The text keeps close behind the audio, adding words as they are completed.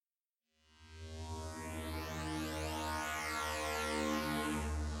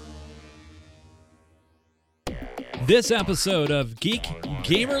This episode of Geek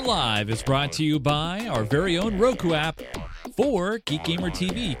Gamer Live is brought to you by our very own Roku app for Geek Gamer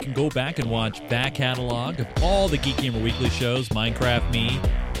TV. You can go back and watch back catalog of all the Geek Gamer Weekly shows, Minecraft Me,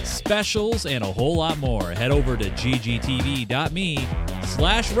 specials, and a whole lot more. Head over to ggtv.me/Roku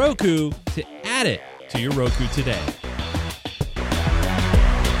to add it to your Roku today.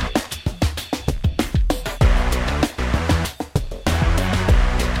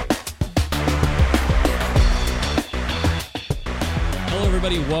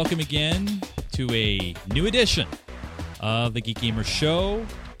 Everybody, welcome again to a new edition of the Geek Gamer Show.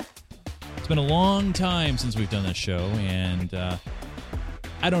 It's been a long time since we've done this show, and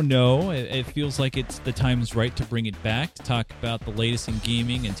I don't know, it feels like the time's right to bring it back, to talk about the latest in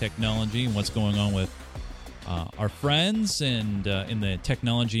gaming and technology and what's going on with our friends and in the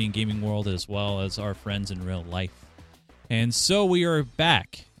technology and gaming world, as well as our friends in real life. And so we are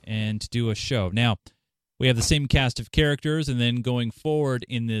back and to do a show. Now, we have the same cast of characters, and then going forward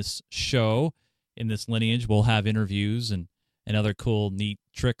in this show, in this lineage, we'll have interviews and other cool, neat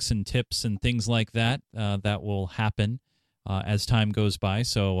tricks and tips and things like that that will happen as time goes by.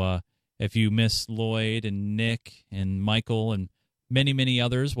 So if you miss Lloyd and Nick and Michael and many, many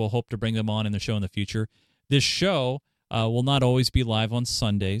others, we'll hope to bring them on in the show in the future. This show will not always be live on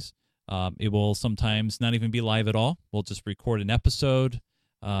Sundays. It will sometimes not even be live at all. We'll just record an episode,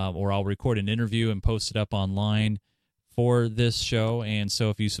 or I'll record an interview and post it up online for this show. And so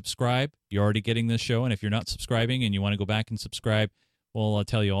if you subscribe, you're already getting this show. And if you're not subscribing and you want to go back and subscribe, we'll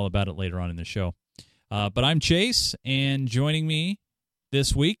tell you all about it later on in the show. But I'm Chase, and joining me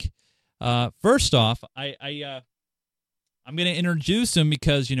this week, first off, I'm going to introduce him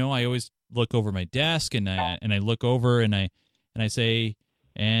because, you know, I always look over my desk and I look over and I say,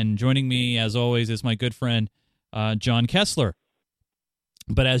 and joining me as always is my good friend, John Kessler.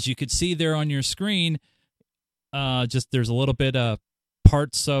 But as you could see there on your screen, just there's a little bit of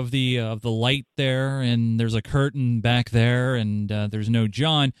parts of the light there, and there's a curtain back there, and there's no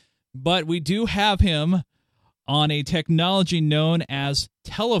John. But we do have him on a technology known as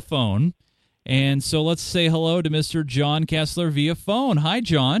telephone. And so let's say hello to Mr. John Kessler via phone. Hi,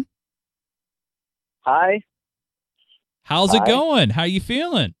 John. Hi. How's it going? How you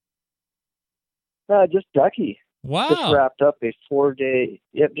feeling? Just ducky. Wow. Just wrapped up a 4-day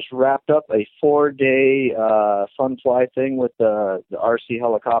fun fly thing with the RC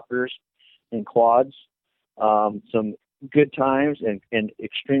helicopters and quads. Some good times and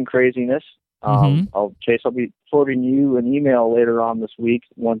extreme craziness. I'll be forwarding you an email later on this week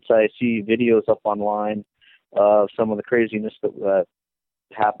once I see videos up online of some of the craziness that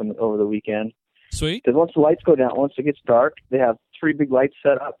happened over the weekend. Sweet. Because once the lights go down, once it gets dark, they have 3 big lights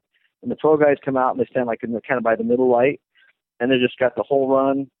set up. And the pro guys come out and they stand like in the kind of by the middle light, and they just got the whole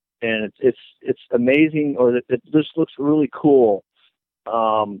run, and it's amazing. Or it just looks really cool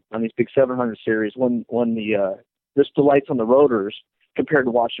on these big 700 series when the just the lights on the rotors compared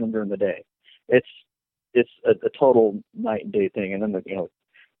to watching them during the day. It's a total night and day thing, and then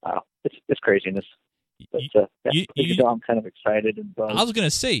it's craziness. But I'm kind of excited and buzzed. I was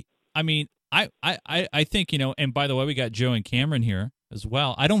gonna say, I mean, I think, you know, and by the way, we got Joe and Cameron here as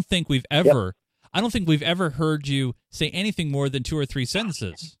well. I don't think we've ever heard you say anything more than 2 or 3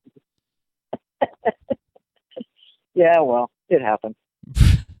 sentences. Yeah, well, it happened.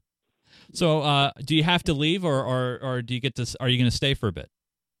 So, do you have to leave, or do you get to? Are you going to stay for a bit?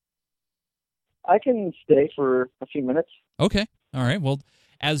 I can stay for a few minutes. Okay, all right. Well,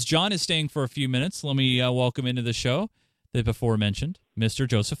 as John is staying for a few minutes, let me welcome into the show the before mentioned Mr.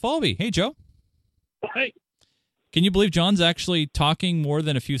 Joseph Falvey. Hey, Joe. Hey. Can you believe John's actually talking more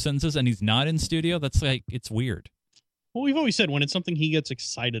than a few sentences and he's not in studio? That's like, it's weird. Well, we've always said when it's something he gets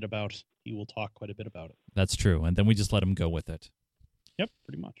excited about, he will talk quite a bit about it. That's true. And then we just let him go with it. Yep,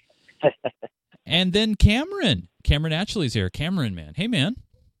 pretty much. And then Cameron Atchley's here. Cameron, man. Hey, man.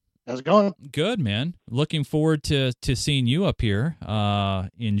 How's it going? Good, man. Looking forward to seeing you up here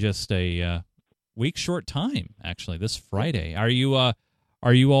in just a week short time, actually, this Friday. Are you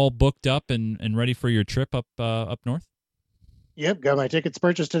all booked up and ready for your trip up north? Yep, got my tickets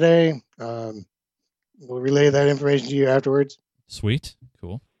purchased today. We'll relay that information to you afterwards. Sweet.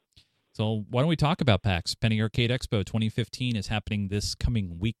 Cool. So why don't we talk about PAX? Penny Arcade Expo 2015 is happening this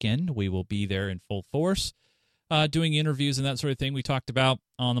coming weekend. We will be there in full force, doing interviews and that sort of thing. We talked about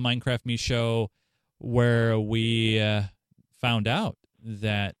on the Minecraft Me show where we found out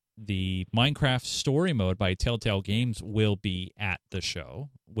that the Minecraft Story Mode by Telltale Games will be at the show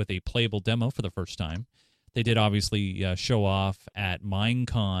with a playable demo for the first time. They did obviously show off at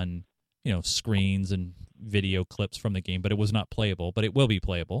Minecon, screens and video clips from the game, but it was not playable, but it will be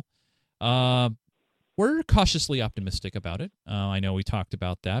playable. We're we're cautiously optimistic about it. I know we talked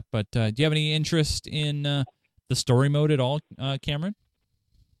about that, but do you have any interest in the story mode at all, Cameron?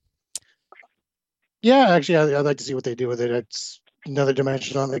 Yeah, actually, I'd like to see what they do with it. It's another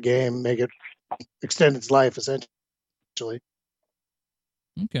dimension on the game, make it extend its life, essentially.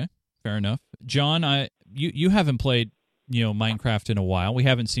 Okay, fair enough. John, you haven't played Minecraft in a while. We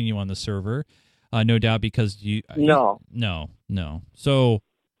haven't seen you on the server, no doubt, because you no. So,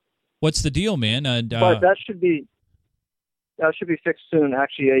 what's the deal, man? But that should be fixed soon.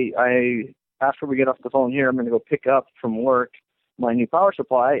 Actually, I after we get off the phone here, I'm going to go pick up from work my new power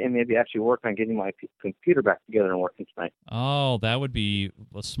supply and maybe actually work on getting my computer back together and working tonight. Oh, that would be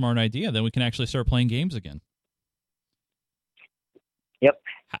a smart idea. Then we can actually start playing games again. Yep.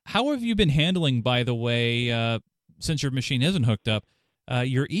 How have you been handling, by the way, since your machine isn't hooked up,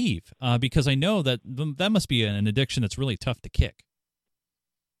 your Eve? Because I know that must be an addiction that's really tough to kick.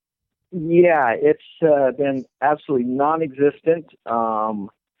 Yeah, it's been absolutely non-existent.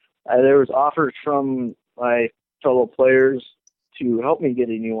 There was offers from my fellow players to help me get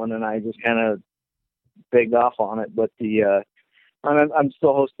a new one, and I just kind of begged off on it. But I'm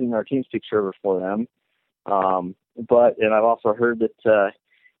still hosting our TeamSpeak server for them. And I've also heard that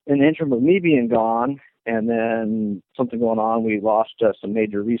in the interim of me being gone and then something going on, we lost some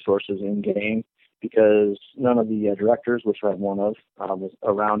major resources in game because none of the directors, which I'm one of, was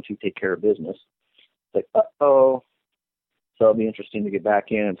around to take care of business. It's like, uh-oh. So it'll be interesting to get back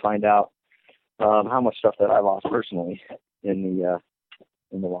in and find out how much stuff that I lost personally in the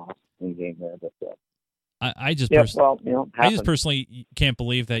loss in game there. But I just personally can't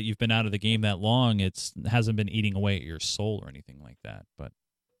believe that you've been out of the game that long. It hasn't been eating away at your soul or anything like that. But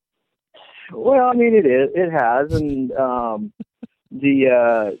well, I mean, it has, and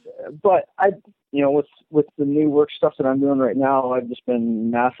but I, with the new work stuff that I'm doing right now, I've just been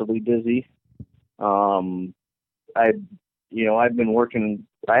massively busy. I've been working.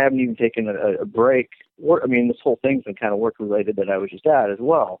 I haven't even taken a break. I mean, this whole thing's been kind of work related that I was just at as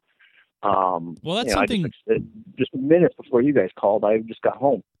well. Well, that's something. Just minutes before you guys called, I just got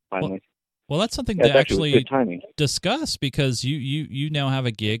home finally. Well, that's something to actually discuss because you now have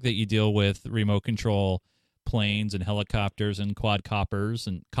a gig that you deal with remote control planes and helicopters and quadcopters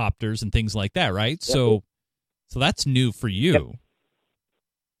and things like that, right? Yep. So that's new for you.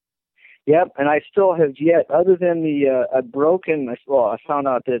 Yep, and I still have yet, other than the I found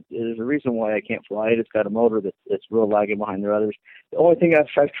out that there's a reason why I can't fly it. It's got a motor that's real lagging behind the others. The only thing I've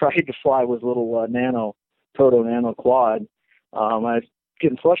tried to fly was a little Proto Nano quad. I was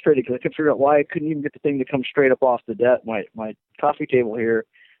getting frustrated because I couldn't figure out why I couldn't even get the thing to come straight up off the deck. My coffee table here,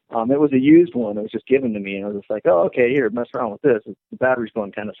 it was a used one. It was just given to me, and I was just like, oh, okay, here, mess around with this. The battery's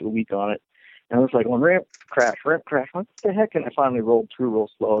going kind of weak on it. And I was like, ramp crash. What the heck? And I finally rolled through real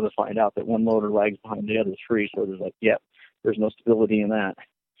slow to find out that one motor lags behind the other three. So there's like, there's no stability in that.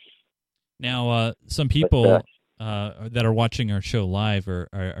 Now, some people that are watching our show live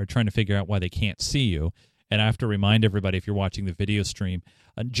are trying to figure out why they can't see you. And I have to remind everybody, if you're watching the video stream,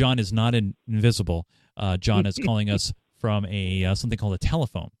 John is not invisible. John is calling us from something called a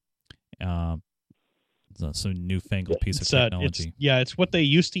telephone. It's a newfangled piece of technology. It's what they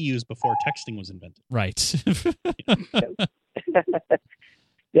used to use before texting was invented. Right.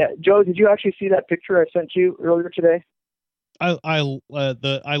 Yeah, Joe, did you actually see that picture I sent you earlier today? I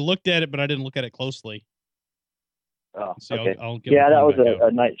looked at it, but I didn't look at it closely. Oh, so okay. I'll get that was a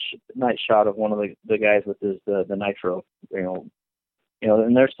night shot of one of the guys with the nitro.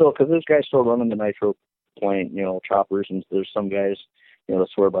 And they're still, because this guy's still running the nitro point. Choppers, and there's some guys that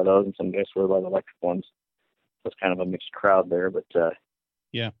swear by those, and some guys swear by the electric ones. So it's kind of a mixed crowd there, but it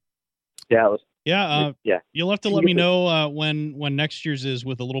was. You'll have to let me know when next year's is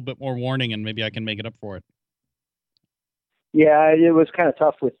with a little bit more warning, and maybe I can make it up for it. Yeah, it was kind of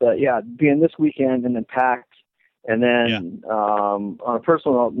tough with being this weekend and then packed, and then on a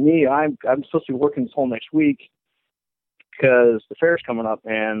personal note, I'm supposed to be working this whole next week because the fair's coming up,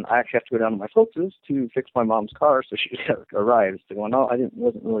 and I actually have to go down to my folks' to fix my mom's car so she arrives. So going, I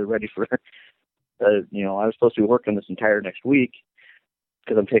wasn't really ready for her. I was supposed to be working this entire next week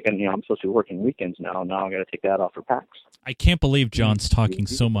because I'm supposed to be working weekends now. Now I got to take that off for PAX. I can't believe John's talking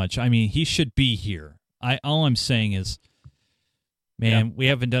so much. I mean, he should be here. All I'm saying is, man, we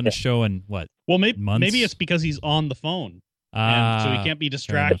haven't done a show in what? Well, months? Maybe it's because he's on the phone, and so he can't be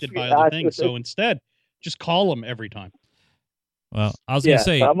distracted by other things. So instead, just call him every time. Well, I was going to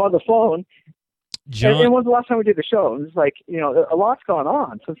say, I'm on the phone. John, and when's the last time we did a show? It's like, a lot's gone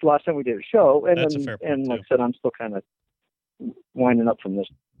on since the last time we did a show. And that's a fair point, like I said, I'm still kind of winding up from this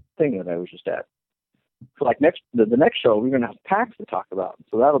thing that I was just at. for like the next show, we're going to have PAX to talk about.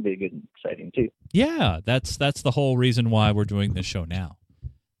 So that'll be good and exciting too. Yeah, that's the whole reason why we're doing this show now.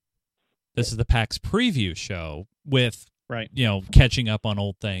 This is the PAX preview show with, catching up on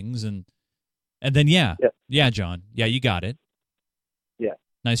old things and then yeah, John, you got it. Yeah,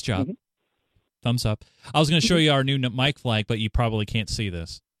 nice job. Mm-hmm. Thumbs up. I was going to show you our new mic flag, but you probably can't see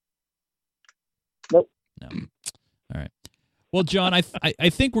this. Nope. No. All right. Well, John, I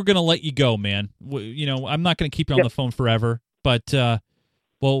think we're going to let you go, man. I'm not going to keep you on the phone forever, but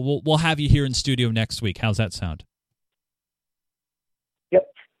we'll have you here in studio next week. How's that sound?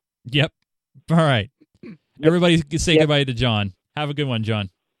 Yep. All right. Yep. Everybody say goodbye to John. Have a good one, John.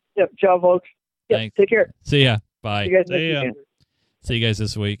 Yep. Ciao, folks. Yep. Thanks. Take care. See ya. Bye. See you guys next weekend. See you guys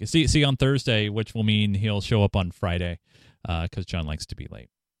this week. See you on Thursday, which will mean he'll show up on Friday because John likes to be late.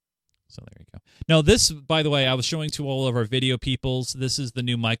 So there you go. Now, this, by the way, I was showing to all of our video peoples. This is the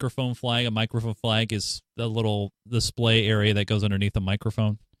new microphone flag. A microphone flag is the little display area that goes underneath the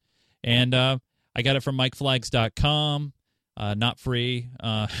microphone. And I got it from MikeFlags.com. Not free.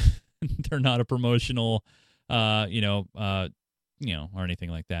 They're not a promotional, or anything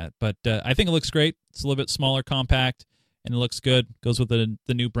like that. But I think it looks great. It's a little bit smaller, compact. And it looks good. Goes with the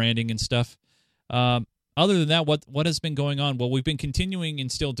new branding and stuff. Other than that, what has been going on? Well, we've been continuing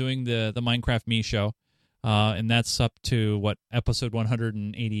and still doing the Minecraft Me show, and that's up to episode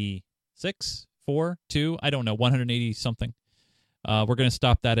 186, 4, 2, I don't know, 180 something. We're going to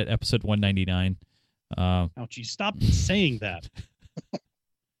stop that at episode 199. Ouchie! Stop saying that. Get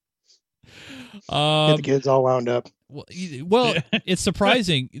the kids all wound up. Well, it's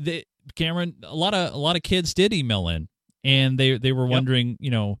surprising that Cameron. A lot of kids did email in. And they were wondering,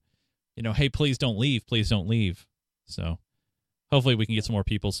 hey, please don't leave. So hopefully we can get some more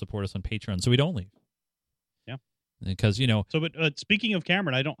people to support us on Patreon so we don't leave. Yeah, because So, but speaking of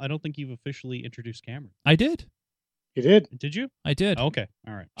Cameron, I don't think you've officially introduced Cameron. I did. You did? Did you? I did. Okay,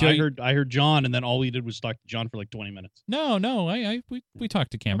 all right. Joe, I heard John, and then all we did was talk to John for like 20 minutes. No, we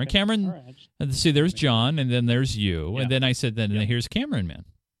talked to Cameron. Okay. Cameron. Right, see, there's John, and then there's you, and then I said, here's Cameron, man.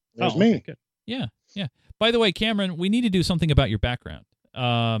 There's me. Okay, good. Yeah. By the way, Cameron, we need to do something about your background.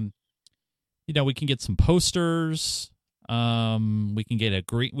 We can get some posters. We can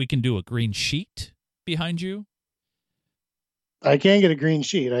get we can do a green sheet behind you. I can get a green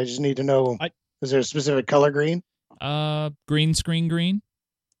sheet. I just need to know, is there a specific color green? Green screen green.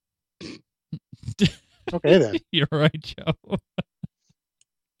 Okay, then. You're right, Joe.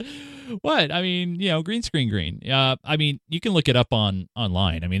 What? I mean, green screen green. I mean, you can look it up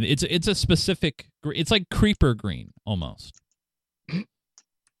online. I mean, it's a specific. It's like creeper green almost.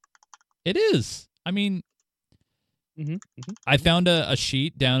 It is. I mean, I found a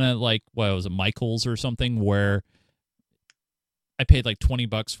sheet down at was it, Michael's or something, where I paid like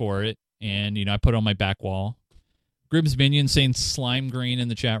 $20 for it, and I put it on my back wall. Gribbs Minion saying slime green in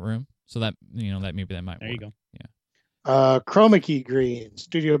the chat room, so that that maybe that might work. There you go. Yeah. Chroma key green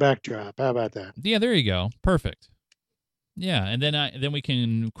studio backdrop. How about that? Yeah, there you go. Perfect. Yeah, and then we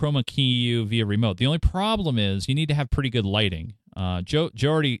can chroma key you via remote. The only problem is you need to have pretty good lighting. Joe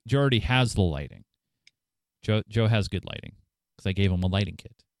already has the lighting. Joe has good lighting because I gave him a lighting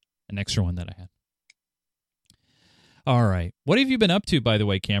kit, an extra one that I had. All right. What have you been up to, by the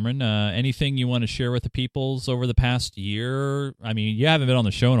way, Cameron? Anything you want to share with the peoples over the past year? I mean, you haven't been on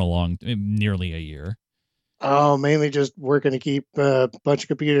the show in nearly a year. Oh, mainly just working to keep a bunch of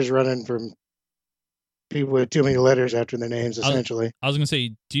computers running from people with too many letters after their names, essentially. I was going to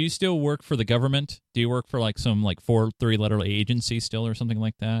say, do you still work for the government? Do you work for some 4-3-letter agency still or something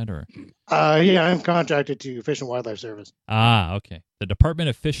like that? Or yeah, I'm contracted to Fish and Wildlife Service. Ah, okay. The Department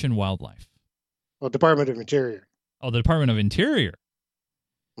of Fish and Wildlife. Well, Department of Interior. Oh, the Department of Interior.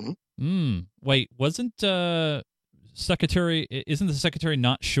 Mm-hmm. Wait, isn't the secretary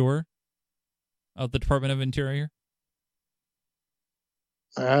not sure of the Department of Interior?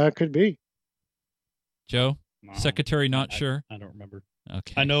 Could be. Joe, No, Secretary not sure. I don't remember.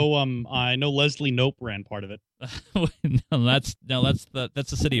 Okay. I know Leslie Knope ran part of it. No, that's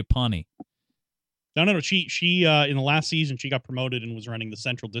the city of Pawnee. No. She in the last season she got promoted and was running the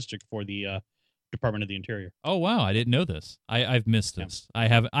Central District for the Department of the Interior. Oh wow, I didn't know this. I've missed this.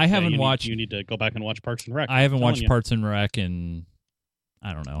 Yeah. I haven't watched. You need to go back and watch Parks and Rec. I haven't watched Parks and Rec in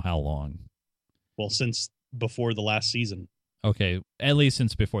I don't know how long. Well, since before the last season. Okay, at least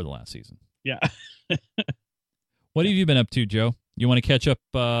since before the last season. Yeah. What have you been up to, Joe? You want to catch up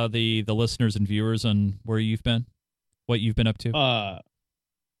the listeners and viewers on where you've been? What you've been up to?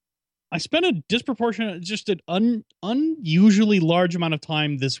 I spent a disproportionate, just an unusually large amount of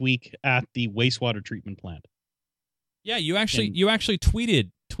time this week at the wastewater treatment plant. Yeah, you actually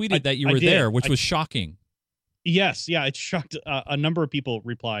tweeted tweeted that you were there, which was shocking. Yes, yeah, it shocked. A number of people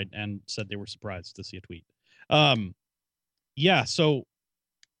replied and said they were surprised to see a tweet. Yeah, so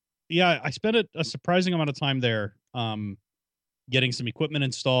I spent a surprising amount of time there, getting some equipment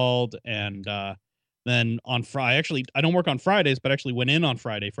installed, and then on Friday, actually, I don't work on Fridays, but actually went in on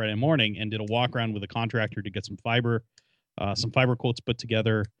Friday morning, and did a walk around with a contractor to get some fiber quotes put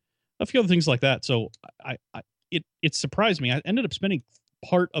together, a few other things like that. So it surprised me. I ended up spending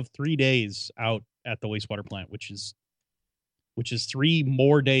part of 3 days out at the wastewater plant, which is 3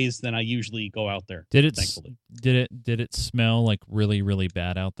 more days than I usually go out there. Thankfully. Did it smell like really, really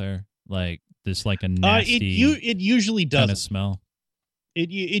bad out there? Like this, like a nasty. It usually doesn't kind of smell. It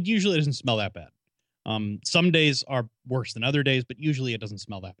usually doesn't smell that bad. Some days are worse than other days, but usually it doesn't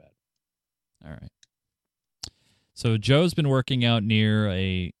smell that bad. All right. So Joe's been working out near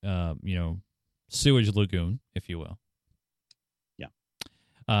a sewage lagoon, if you will. Yeah.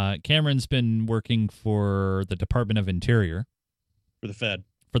 Cameron's been working for the Department of Interior. For the Fed.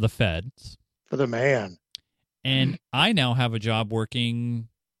 For the Feds. For the man. And I now have a job working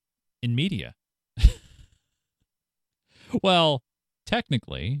in media. Well,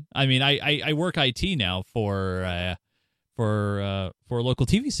 technically, I mean, I work IT now for a local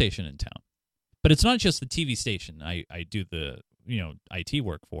TV station in town. But it's not just the TV station I do the IT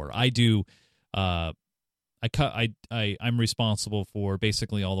work for. I do I'm responsible for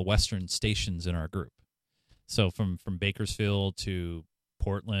basically all the Western stations in our group. So from Bakersfield to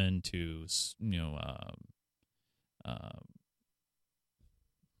Portland to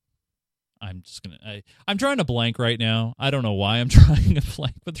I'm drawing a blank right now. I don't know why I'm drawing a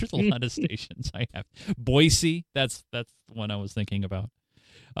blank, but there's a lot of stations I have. Boise, that's the one I was thinking about.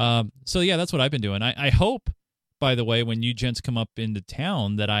 So yeah, that's what I've been doing. I hope, by the way, when you gents come up into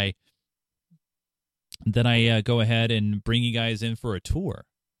town that I go ahead and bring you guys in for a tour.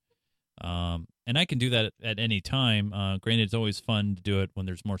 And I can do that at any time. Granted, it's always fun to do it when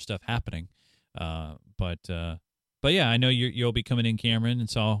there's more stuff happening. But yeah, I know you'll be coming in, Cameron, and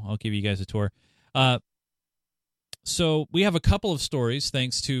so I'll give you guys a tour. So we have a couple of stories,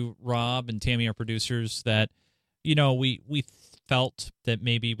 thanks to Rob and Tammy, our producers, that we felt that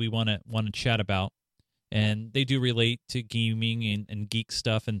maybe we want to chat about, and they do relate to gaming and geek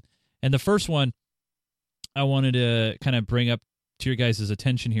stuff. And the first one I wanted to kind of bring up to your guys'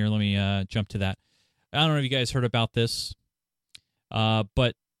 attention here. Let me jump to that. I don't know if you guys heard about this,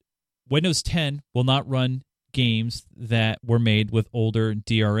 but Windows 10 will not run games that were made with older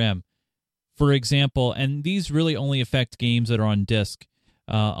DRM. For example, and these really only affect games that are on disk.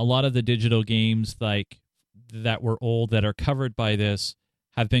 A lot of the digital games that were old that are covered by this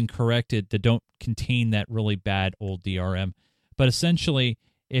have been corrected that don't contain that really bad old DRM. But essentially,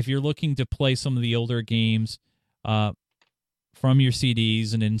 if you're looking to play some of the older games from your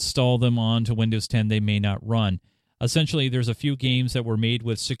CDs and install them onto Windows 10, they may not run. Essentially, there's a few games that were made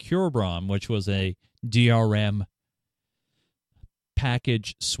with Secure ROM, which was a DRM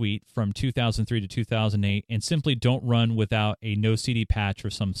package suite from 2003 to 2008, and simply don't run without a no CD patch or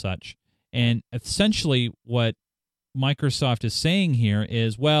some such. And essentially what Microsoft is saying here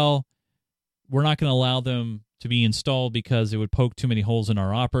is, well, we're not going to allow them to be installed because it would poke too many holes in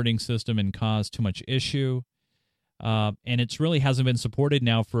our operating system and cause too much issue. And it really hasn't been supported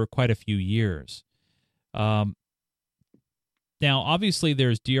now for quite a few years. Now, obviously,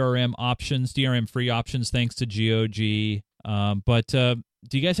 there's DRM options, DRM-free options, thanks to GOG. But do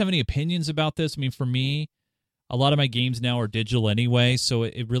you guys have any opinions about this? I mean, for me, a lot of my games now are digital anyway, so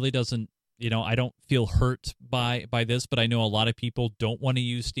it really doesn't, I don't feel hurt by this, but I know a lot of people don't want to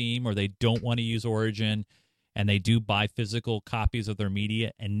use Steam or they don't want to use Origin, and they do buy physical copies of their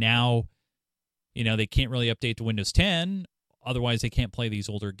media, and now, they can't really update to Windows 10, otherwise they can't play these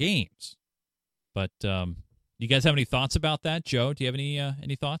older games. But you guys have any thoughts about that? Joe, do you have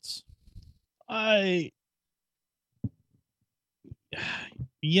any thoughts? If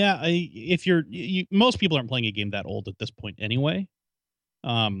most people aren't playing a game that old at this point anyway.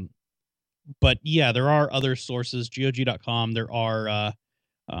 But yeah, there are other sources, GOG.com. There are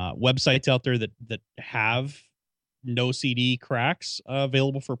websites out there that have no CD cracks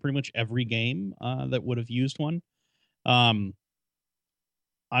available for pretty much every game that would have used one. I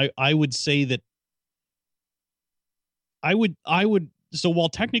would say that I would. So while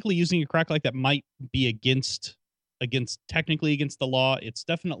technically using a crack like that might be against the law, it's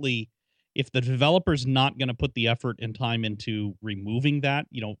definitely, if the developer's not going to put the effort and time into removing that,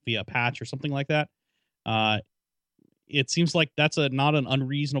 via a patch or something like that, it seems like that's not an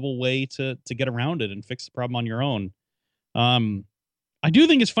unreasonable way to get around it and fix the problem on your own. I do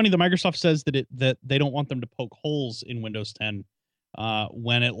think it's funny that Microsoft says that they don't want them to poke holes in Windows 10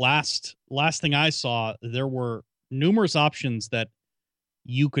 When it last thing I saw, there were numerous options that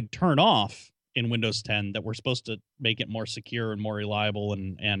you could turn off in Windows 10 that were supposed to make it more secure and more reliable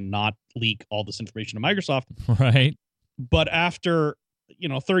and not leak all this information to Microsoft. Right. But after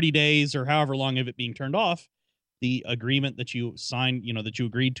 30 days or however long of it being turned off, the agreement that you signed, that you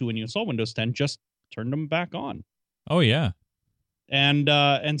agreed to when you installed Windows 10 just turned them back on. Oh yeah. And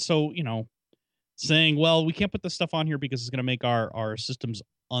so, saying, well, we can't put this stuff on here because it's going to make our systems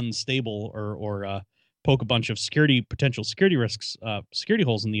unstable or poke a bunch of potential security risks, security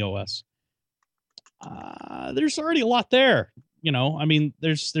holes in the OS. There's already a lot there.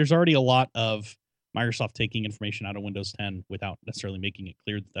 There's already a lot of Microsoft taking information out of Windows 10 without necessarily making it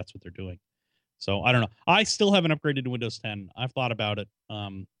clear that that's what they're doing. So I don't know. I still haven't upgraded to Windows 10. I've thought about it,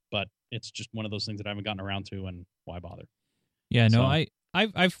 but it's just one of those things that I haven't gotten around to, and why bother? Yeah, no,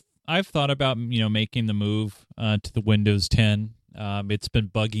 I've thought about making the move to the Windows 10. It's been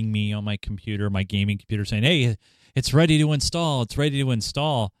bugging me on my computer, my gaming computer, saying, "Hey, it's ready to install. It's ready to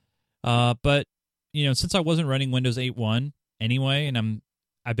install." But since I wasn't running Windows 8.1 anyway, and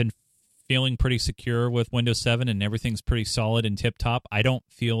I've been feeling pretty secure with Windows 7, and everything's pretty solid and tip top, I don't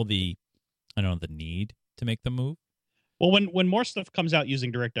feel the need to make the move. Well, when more stuff comes out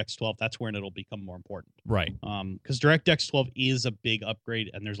using DirectX 12, that's when it'll become more important. Right. Because DirectX 12 is a big upgrade,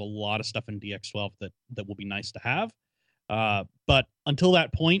 and there's a lot of stuff in DX 12 that will be nice to have. But until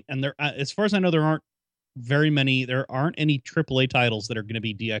that point, and there, as far as I know, there aren't any AAA titles that are going to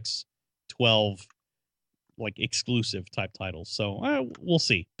be DX 12 like exclusive type titles. So we'll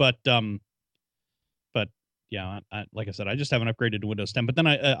see. But yeah, like I said, I just haven't upgraded to Windows 10. But then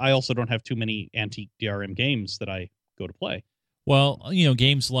I also don't have too many antique DRM games that I go to play. Well,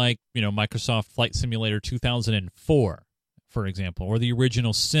 games like Microsoft Flight Simulator 2004, for example, or the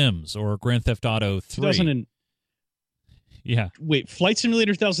original Sims, or Grand Theft Auto 3. Yeah. Wait, Flight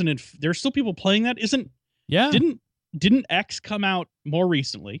Simulator 2000. There's still people playing that? Yeah. Didn't X come out more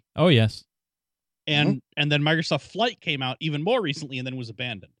recently? Oh yes. And then Microsoft Flight came out even more recently, and then was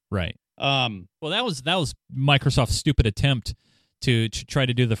abandoned. Right. Well, that was Microsoft's stupid attempt to try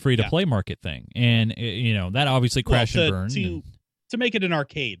to do the free to play market thing, and that obviously crashed and burned. To make it an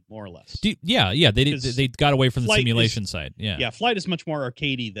arcade, more or less. They got away from the simulation side. Yeah, Flight is much more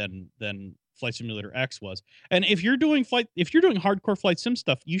arcadey than Flight Simulator X was. And if you're doing hardcore flight sim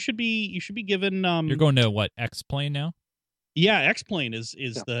stuff, you should be given. You're going to what, X-Plane now? Yeah, X-Plane is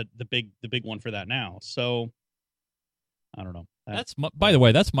the big one for that now. So I don't know. By the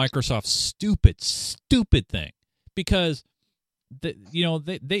way, that's Microsoft's stupid thing, because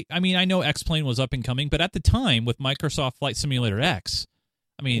I mean, I know X-Plane was up and coming, but at the time with Microsoft Flight Simulator X,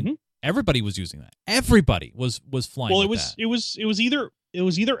 I mean, everybody was using that. Everybody was flying. Well, it was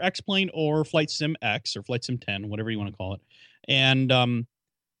either X-Plane or Flight Sim X or Flight Sim 10, whatever you want to call it. And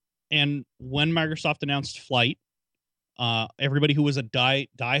when Microsoft announced Flight, everybody who was a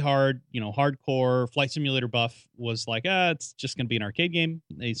diehard, hardcore Flight Simulator buff was like, it's just going to be an arcade game.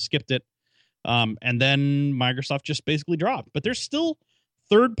 They skipped it. And then Microsoft just basically dropped. But there's still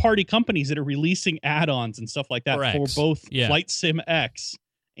third-party companies that are releasing add-ons and stuff like that for both Flight Sim X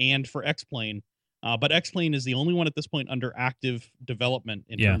and for X-Plane. But X-Plane is the only one at this point under active development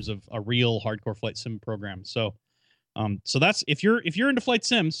in terms of a real hardcore flight sim program. So that's if you're into flight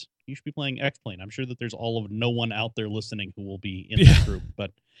sims, you should be playing X-Plane. I'm sure that there's no one out there listening who will be in this group.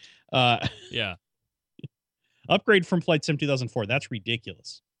 But upgrade from Flight Sim 2004. That's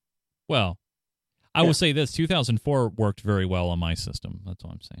ridiculous. Well, I will say this: 2004 worked very well on my system. That's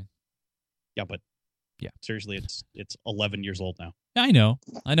all I'm saying. Yeah, but seriously, it's 11 years old now. I know,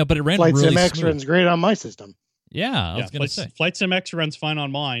 but it ran Flight really Sim X smooth. runs great on my system. Yeah, I was going to say. Flight Sim X runs fine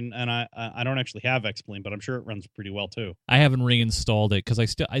on mine, and I don't actually have X-Plane, but I'm sure it runs pretty well too. I haven't reinstalled it because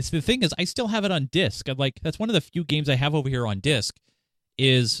the thing is, I still have it on disc. That's one of the few games I have over here on disc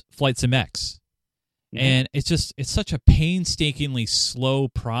is Flight Sim X. Mm-hmm. And it's such a painstakingly slow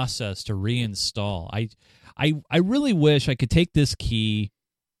process to reinstall. I really wish I could take this key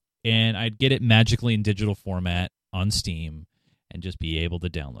and I'd get it magically in digital format on Steam and just be able to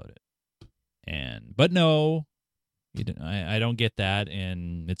download it. But no, I don't get that,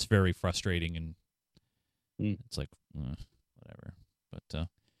 and it's very frustrating, and it's like whatever. But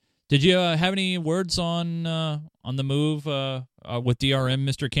did you have any words on the move with DRM,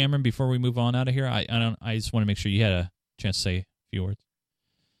 Mr. Cameron, before we move on out of here? I just want to make sure you had a chance to say a few words.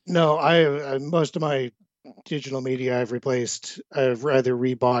 No, I most of my digital media I've replaced. I've rather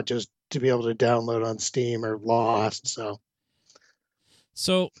rebought just to be able to download on Steam or lost.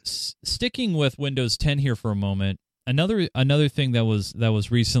 So sticking with Windows 10 here for a moment, another thing that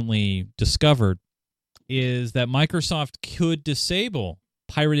was recently discovered is that Microsoft could disable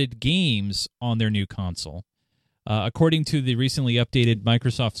pirated games on their new console. According to the recently updated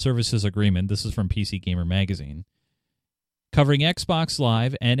Microsoft Services Agreement, this is from PC Gamer Magazine, covering Xbox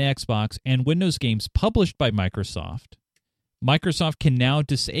Live and Xbox and Windows games published by Microsoft, Microsoft can now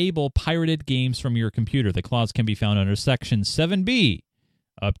disable pirated games from your computer. The clause can be found under Section 7B,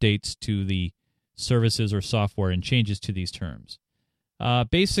 updates to the services or software and changes to these terms.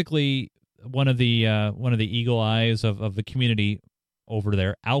 Basically, one of the eagle eyes of the community over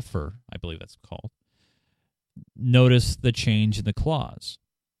there, Alpher, I believe that's called, noticed the change in the clause.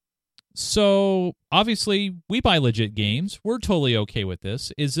 So obviously, we buy legit games. We're totally okay with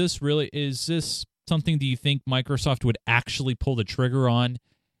this. Is this something do you think Microsoft would actually pull the trigger on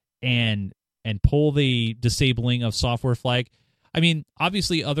and pull the disabling of software flag? I mean,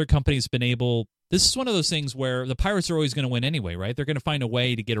 obviously other companies have been able. This is one of those things where the pirates are always going to win anyway, right? They're going to find a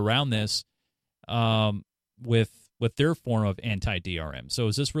way to get around this with their form of anti-DRM. So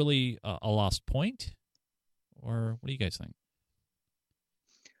is this really a lost point? Or what do you guys think?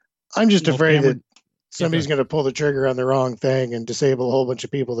 I'm just afraid that somebody's going to pull the trigger on the wrong thing and disable a whole bunch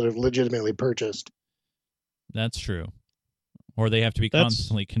of people that have legitimately purchased. That's true. Or they have to be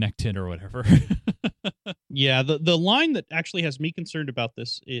constantly connected or whatever. Yeah, the line that actually has me concerned about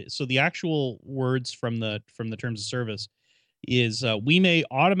this is, so the actual words from the terms of service is, we may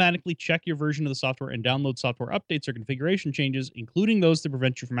automatically check your version of the software and download software updates or configuration changes, including those that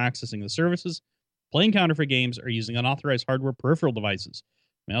prevent you from accessing the services, playing counterfeit games, or using unauthorized hardware peripheral devices.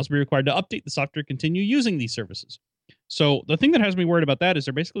 You may also be required to update the software to continue using these services. So the thing that has me worried about that is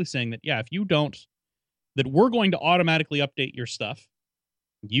they're basically saying that, yeah, if you don't, that we're going to automatically update your stuff.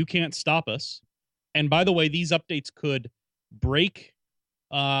 You can't stop us. And by the way, these updates could break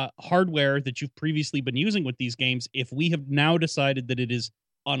hardware that you've previously been using with these games if we have now decided that it is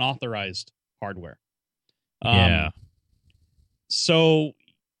unauthorized hardware. Yeah. So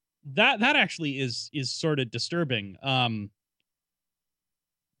that actually is sort of disturbing.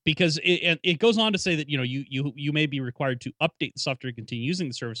 Because it goes on to say that, you know, you may be required to update the software to continue using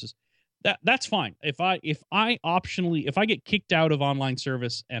the services. That's fine. If I get kicked out of online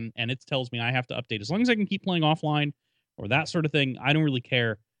service and it tells me I have to update, as long as I can keep playing offline or that sort of thing, I don't really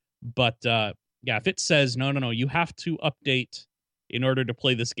care. But yeah, if it says no, you have to update in order to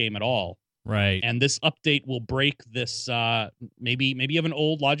play this game at all, right? And this update will break this. Maybe you have an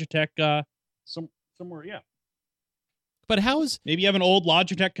old Logitech somewhere, yeah. But maybe you have an old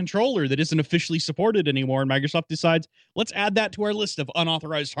Logitech controller that isn't officially supported anymore, and Microsoft decides, let's add that to our list of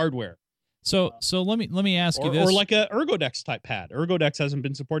unauthorized hardware. So let me ask you this. Or like a Ergodex type pad. Ergodex hasn't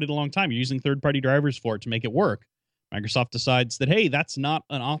been supported in a long time. You're using third-party drivers for it to make it work. Microsoft decides that, hey, that's not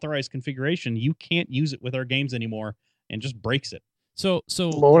an authorized configuration. You can't use it with our games anymore, and just breaks it. So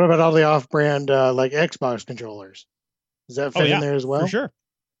well, what about all the off-brand like Xbox controllers? Does that fit in there as well? For sure.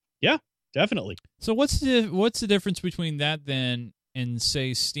 Yeah, definitely. So what's the difference between that then and,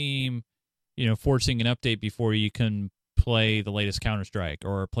 say, Steam, you know, forcing an update before you can play the latest Counter-Strike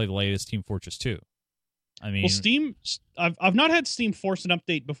or play the latest Team Fortress 2? I mean, well, Steam, I've not had Steam force an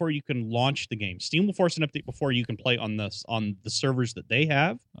update before you can launch the game. Steam will force an update before you can play on the servers that they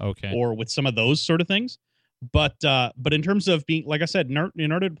have, okay, or with some of those sort of things. But in terms of being, like I said,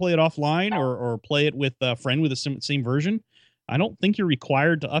 in order to play it offline or play it with a friend with the same version, I don't think you're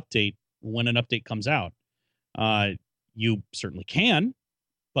required to update when an update comes out. You certainly can,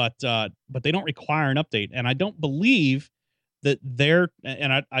 but they don't require an update, and I don't believe that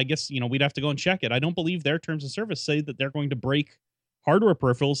I guess, you know, we'd have to go and check it. I don't believe their terms of service say that they're going to break hardware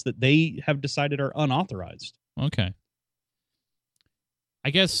peripherals that they have decided are unauthorized. Okay.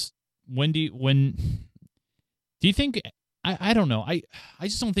 I guess when do you think? I don't know. I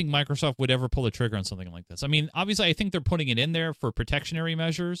just don't think Microsoft would ever pull the trigger on something like this. I mean, obviously, I think they're putting it in there for protectionary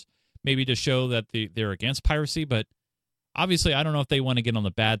measures, maybe to show that they're against piracy. But obviously, I don't know if they want to get on the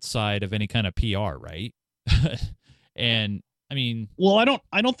bad side of any kind of PR, right? And I mean, well,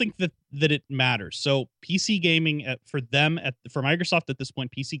 I don't think that it matters. So PC gaming for Microsoft at this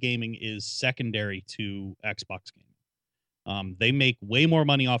point, PC gaming is secondary to Xbox gaming. They make way more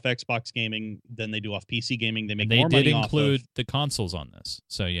money off Xbox gaming than they do off PC gaming. They more money. They did include the consoles on this,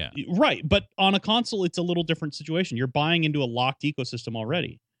 so yeah, right. But on a console, it's a little different situation. You're buying into a locked ecosystem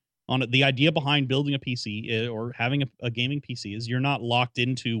already. The idea behind building a PC or having a gaming PC is you're not locked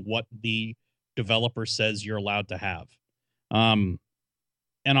into what the developer says you're allowed to have. And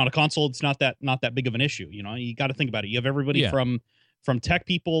on a console, it's not that big of an issue. You know, you got to think about it. You have everybody from tech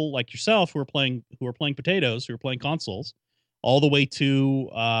people like yourself who are playing potatoes, who are playing consoles, all the way to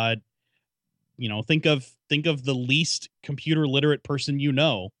you know, think of the least computer literate person you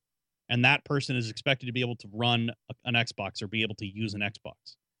know, and that person is expected to be able to run an Xbox or be able to use an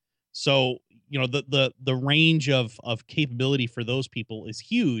Xbox. So, the range of capability for those people is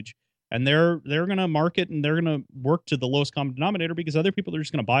huge, and they're going to market and they're going to work to the lowest common denominator because other people are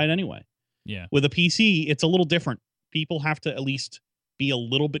just going to buy it anyway. Yeah. With a PC, it's a little different. People have to at least be a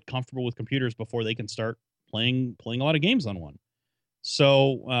little bit comfortable with computers before they can start playing a lot of games on one.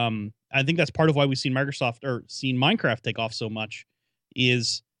 So I think that's part of why we've seen Minecraft take off so much,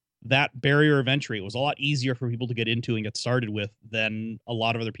 is that barrier of entry. It was a lot easier for people to get into and get started with than a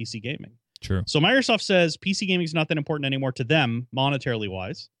lot of other PC gaming. True. So Microsoft says PC gaming is not that important anymore to them, monetarily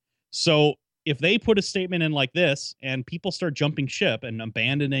wise. So if they put a statement in like this and people start jumping ship and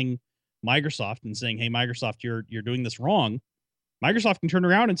abandoning Microsoft and saying, hey, Microsoft, you're doing this wrong, Microsoft can turn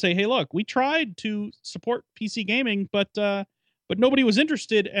around and say, hey, look, we tried to support PC gaming, but nobody was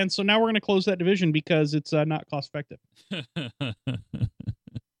interested, and so now we're going to close that division because it's not cost effective.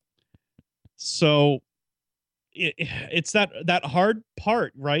 So it's that hard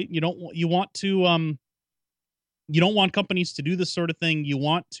part, right? You don't want companies to do this sort of thing. You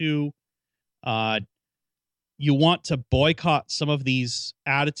want to boycott some of these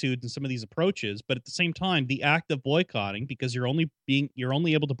attitudes and some of these approaches, but at the same time, the act of boycotting, because you're only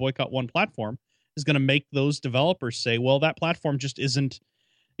able to boycott one platform, is going to make those developers say, well, that platform just isn't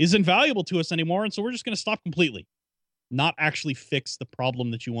valuable to us anymore, and so we're just going to stop completely, not actually fix the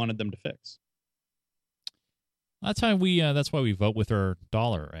problem that you wanted them to fix. That's why we vote with our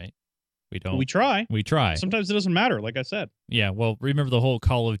dollar, right? We try. Sometimes it doesn't matter, like I said. Yeah, well, remember the whole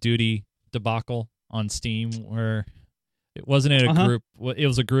Call of Duty debacle on Steam where it wasn't a group. It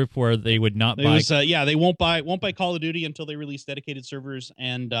was a group where they would not buy. They won't buy Call of Duty until they release dedicated servers,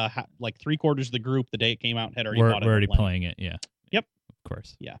 and like 3/4 of the group the day it came out had already bought it. We're already playing it. Yeah. Yep. Of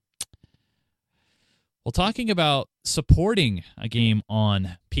course. Yeah. Well, talking about supporting a game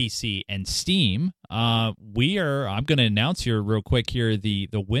on PC and Steam, I'm going to announce here real quick here the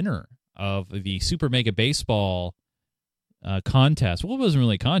winner of the Super Mega Baseball contest. Well, it wasn't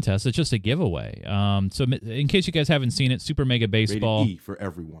really a contest; it's just a giveaway. So, in case you guys haven't seen it, Super Mega Baseball Rated E for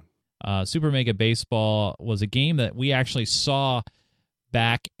everyone. Super Mega Baseball was a game that we actually saw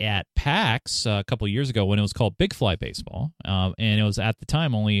back at PAX a couple years ago when it was called Big Fly Baseball, and it was at the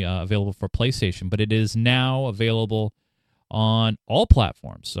time only available for PlayStation, but it is now available on all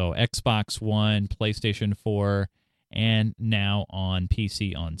platforms. So Xbox One, PlayStation 4, and now on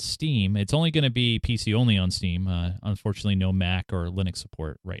PC on Steam. It's only going to be PC only on Steam. Unfortunately, no Mac or Linux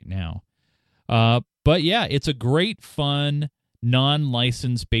support right now. But yeah, it's a great, fun,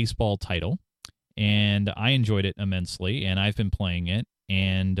 non-licensed baseball title, and I enjoyed it immensely, and I've been playing it,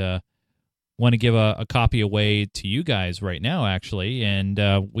 and want to give a copy away to you guys right now, actually. And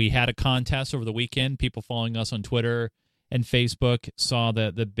we had a contest over the weekend. People following us on Twitter and Facebook saw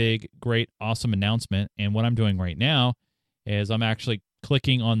the big, great, awesome announcement. And what I'm doing right now is I'm actually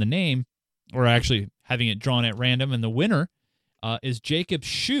clicking on the name, or actually having it drawn at random, and the winner is Jacob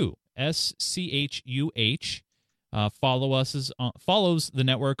Schuh, SCHUH. Follows the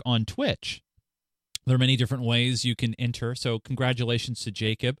network on Twitch. There are many different ways you can enter, so congratulations to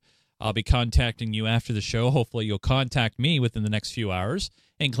Jacob. I'll be contacting you after the show. Hopefully you'll contact me within the next few hours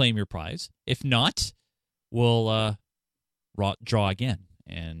and claim your prize. If not, we'll draw again.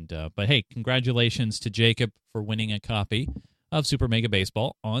 But hey, congratulations to Jacob for winning a copy of Super Mega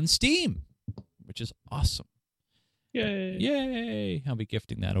Baseball on Steam, which is awesome. Yay! I'll be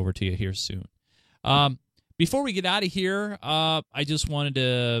gifting that over to you here soon. Before we get out of here, I just wanted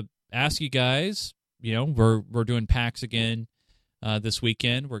to ask you guys, we're doing PAX again this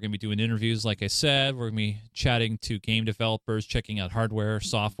weekend. We're going to be doing interviews, like I said. We're going to be chatting to game developers, checking out hardware,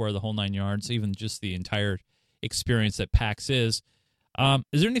 software, the whole nine yards, even just the entire experience that PAX is.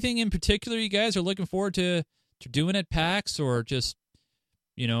 Is there anything in particular you guys are looking forward to doing at PAX, or just,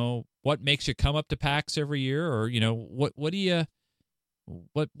 what makes you come up to PAX every year, or,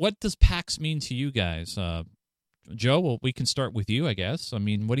 what does PAX mean to you guys? Joe, well, we can start with you, I guess. I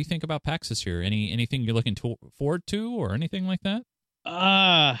mean, what do you think about PAX this year? Anything you're looking forward to, or anything like that?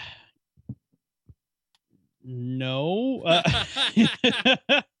 No.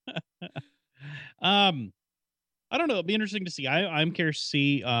 I don't know. It'll be interesting to see. I'm curious to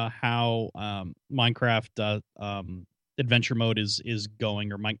see how Minecraft adventure mode is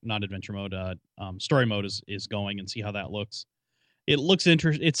going, or not adventure mode, story mode is going, and see how that looks. It looks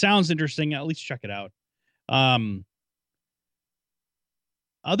interesting. It sounds interesting. At least check it out.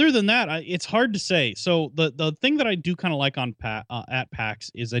 Other than that, it's hard to say. So the thing that I do kind of like on at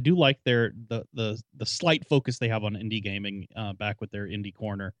PAX is I do like the slight focus they have on indie gaming back with their indie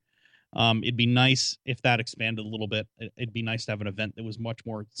corner. It'd be nice if that expanded a little bit. It'd be nice to have an event that was much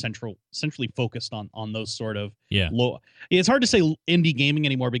more centrally focused on those sort of low. It's hard to say indie gaming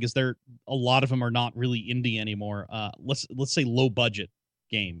anymore because a lot of them are not really indie anymore. Let's say low budget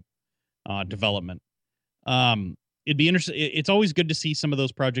game development. It'd be interesting. It's always good to see some of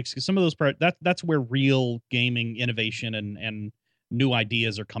those projects because some of those that's where real gaming innovation and new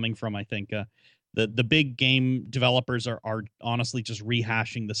ideas are coming from. I think the big game developers are honestly just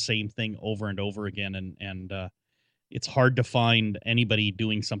rehashing the same thing over and over again, and it's hard to find anybody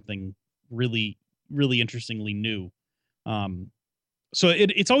doing something really really interestingly new. So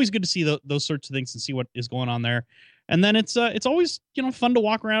it's always good to see those sorts of things and see what is going on there, and then it's always fun to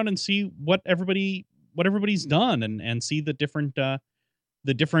walk around and see what everybody's done and see the different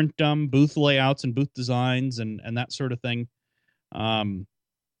booth layouts and booth designs and that sort of thing.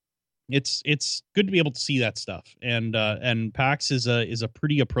 It's good to be able to see that stuff, and PAX is a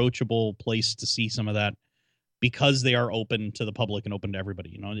pretty approachable place to see some of that because they are open to the public and open to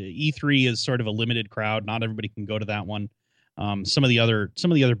everybody. E3 is sort of a limited crowd; not everybody can go to that one. Some of the other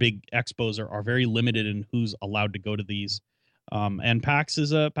big expos are very limited in who's allowed to go to these. And PAX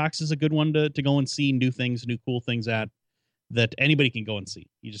is a good one to go and see new things, new cool things that anybody can go and see.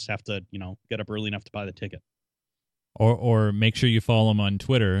 You just have to get up early enough to buy the ticket. Or make sure you follow them on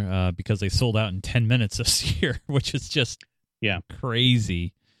Twitter because they sold out in 10 minutes this year, which is just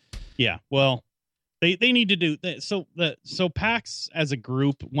crazy. Yeah, well, they need to do so PAX as a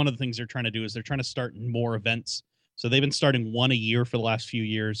group. One of the things they're trying to do is they're trying to start more events. So they've been starting one a year for the last few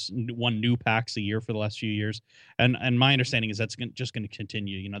years, one new PAX a year for the last few years, and my understanding is that's just going to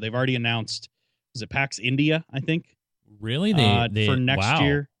continue. They've already announced, is it PAX India? I think really they for next wow.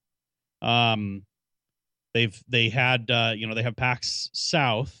 year. They have PAX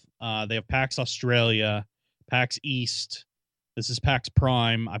South, they have PAX Australia, PAX East. This is PAX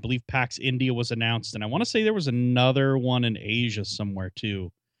Prime. I believe PAX India was announced, and I want to say there was another one in Asia somewhere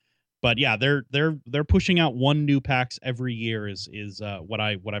too. But yeah, they're pushing out one new PAX every year is what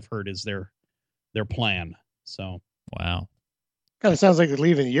I've heard is their plan. So wow, kind of sounds like they're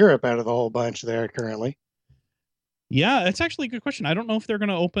leaving Europe out of the whole bunch there currently. Yeah, it's actually a good question. I don't know if they're going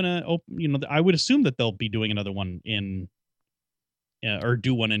to open. I would assume that they'll be doing another one or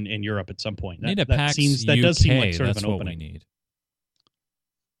do one in Europe at some point. That does seem like sort of an opening. We need.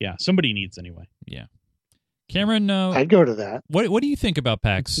 Yeah, somebody needs anyway. Yeah. Cameron, I'd go to that. What do you think about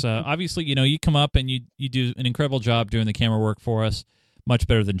PAX? Obviously, you come up and you do an incredible job doing the camera work for us, much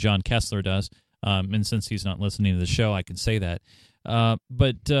better than John Kessler does. And since he's not listening to the show, I can say that.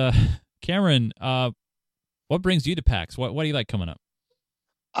 But Cameron, what brings you to PAX? What do you like coming up?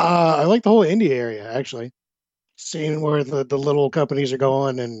 I like the whole India area, actually. Seeing where the little companies are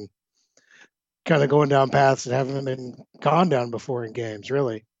going and kind of going down paths that haven't been gone down before in games,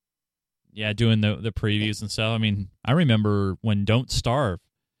 really. Yeah, doing the previews and stuff. I mean, I remember when Don't Starve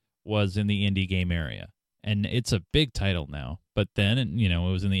was in the indie game area, and it's a big title now. But then, it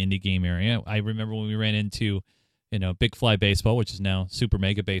was in the indie game area. I remember when we ran into, Big Fly Baseball, which is now Super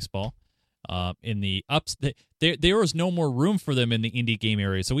Mega Baseball. In the ups, there was no more room for them in the indie game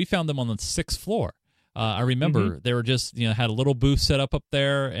area, so we found them on the 6th floor. I remember they were just, had a little booth set up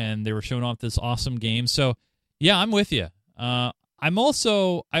there, and they were showing off this awesome game. So, yeah, I'm with you. I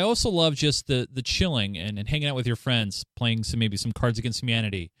also love just the chilling and hanging out with your friends, playing some Cards Against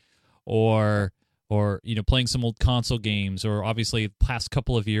Humanity, or playing some old console games, or obviously the past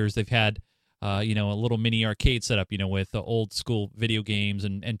couple of years they've had a little mini arcade set up, with the old school video games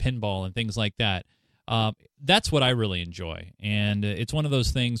and pinball and things like that. That's what I really enjoy, and it's one of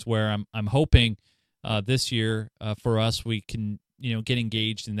those things where I'm hoping this year for us we can get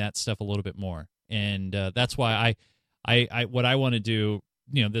engaged in that stuff a little bit more, and that's why I what I want to do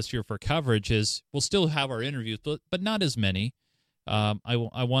this year for coverage is we'll still have our interviews, but not as many. I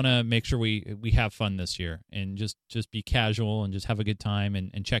want to make sure we have fun this year and just be casual and just have a good time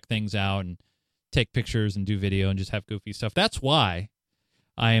and check things out and take pictures and do video and just have goofy stuff. That's why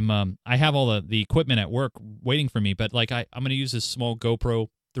I have all the equipment at work waiting for me, but I'm going to use this small GoPro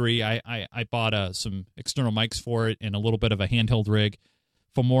 3. I bought some external mics for it and a little bit of a handheld rig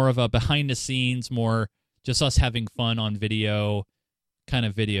for more of a behind the scenes, more just us having fun on video, kind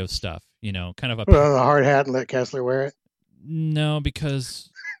of video stuff, kind of a... Put on a hard hat and let Kessler wear it? No, because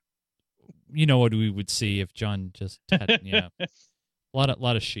what we would see if John just had, a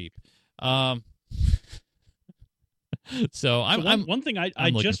lot of sheep. So one thing I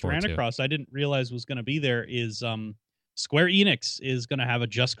just ran across, I didn't realize was going to be there is Square Enix is going to have a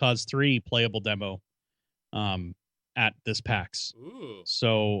Just Cause 3 playable demo at this PAX. Ooh.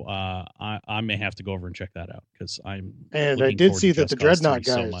 So I may have to go over and check that out because I'm and I did see that the Dreadnought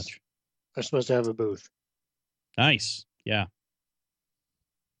guys are supposed to have a booth. Nice. Yeah.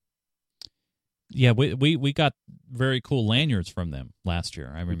 Yeah, we got very cool lanyards from them last year.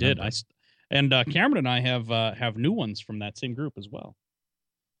 I remember. We did. And Cameron and I have new ones from that same group as well.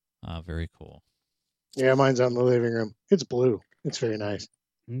 Very cool. Yeah, mine's on the living room. It's blue. It's very nice.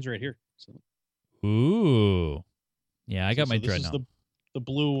 It's right here. So, ooh. Yeah, I got my this Dreadnought. is the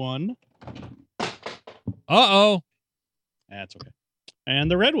blue one. Uh-oh. That's okay. And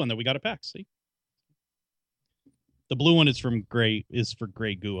the red one that we got at PAX. See? The blue one is for Grey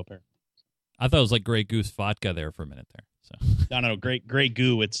Goo, apparently. I thought it was like Grey Goose vodka there for a minute there. So No, Grey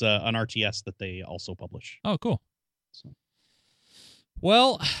Goo. It's an RTS that they also publish. Oh, cool. So.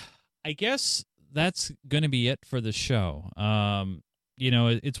 Well, I guess that's going to be it for the show.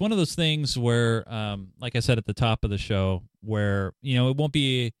 It's one of those things where, like I said at the top of the show, where,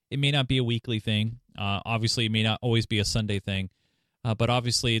 it may not be a weekly thing. Obviously, it may not always be a Sunday thing. But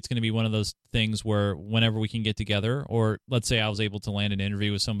obviously, it's going to be one of those things where whenever we can get together, or let's say I was able to land an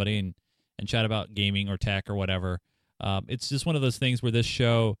interview with somebody and chat about gaming or tech or whatever, it's just one of those things where this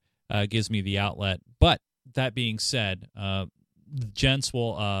show gives me the outlet. But that being said, gents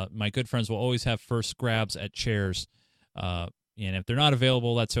my good friends will always have first grabs at chairs. And if they're not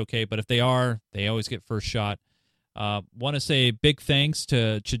available, that's okay. But if they are, they always get first shot. Want to say big thanks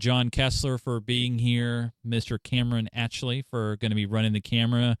to John Kessler for being here, Mr. Cameron Atchley for going to be running the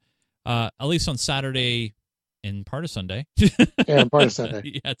camera, at least on Saturday and part of Sunday. Yeah, part of Sunday.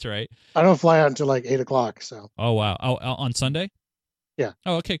 Yeah, that's right. I don't fly out until like 8 o'clock. So. Oh, wow. Oh, on Sunday? Yeah.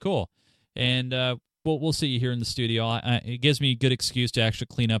 Oh, okay, cool. And we'll see you here in the studio. It gives me a good excuse to actually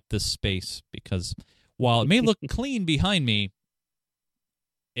clean up this space because while it may look clean behind me,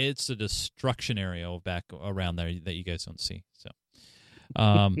 it's a destruction area back around there that you guys don't see. So,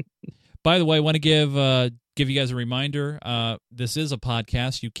 by the way, I want to give you guys a reminder. This is a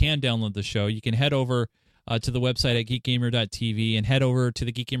podcast. You can download the show. You can head over to the website at geekgamer.tv and head over to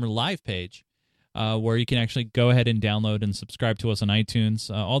the Geek Gamer Live page, where you can actually go ahead and download and subscribe to us on iTunes.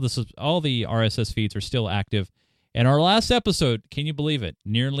 All the RSS feeds are still active. And our last episode, can you believe it?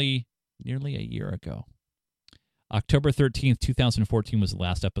 Nearly a year ago. October 13th, 2014 was the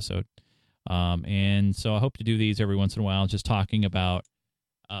last episode. And so I hope to do these every once in a while, just talking about,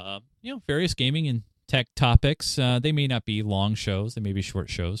 various gaming and tech topics. They may not be long shows. They may be short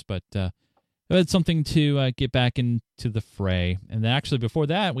shows, but it's something to get back into the fray. And actually before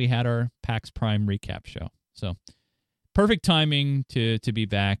that, we had our PAX Prime recap show. So perfect timing to be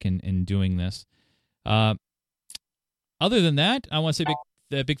back and doing this. Other than that, I want to say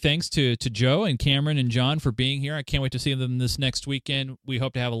big thanks to Joe and Cameron and John for being here. I can't wait to see them this next weekend. We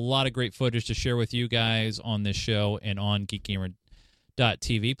hope to have a lot of great footage to share with you guys on this show and on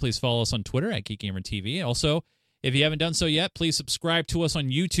GeekGamer.tv. Please follow us on Twitter at GeekGamerTV. Also, if you haven't done so yet, please subscribe to us on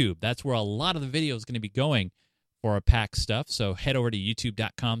YouTube. That's where a lot of the video is going to be going for our PAX stuff. So head over to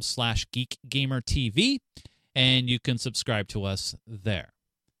youtube.com/GeekGamerTV, and you can subscribe to us there.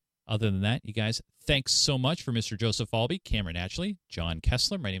 Other than that, you guys, thanks so much for Mr. Joseph Albee, Cameron Atchley, John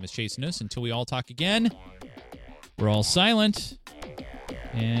Kessler. My name is Chase Nuss. Until we all talk again, we're all silent.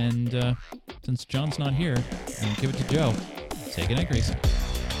 And since John's not here, I'm going to give it to Joe. Say goodnight, Grayson.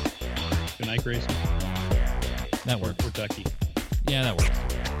 Good night, Grayson. That works. Or Ducky. Yeah, that works.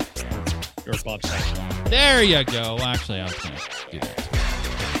 Or Bob Saget. There you go. Well, actually, I was going to do that.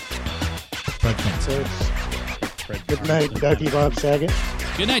 So it's good night, Ducky Bob Saget.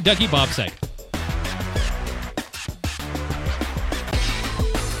 Good night, Ducky Bob Saget.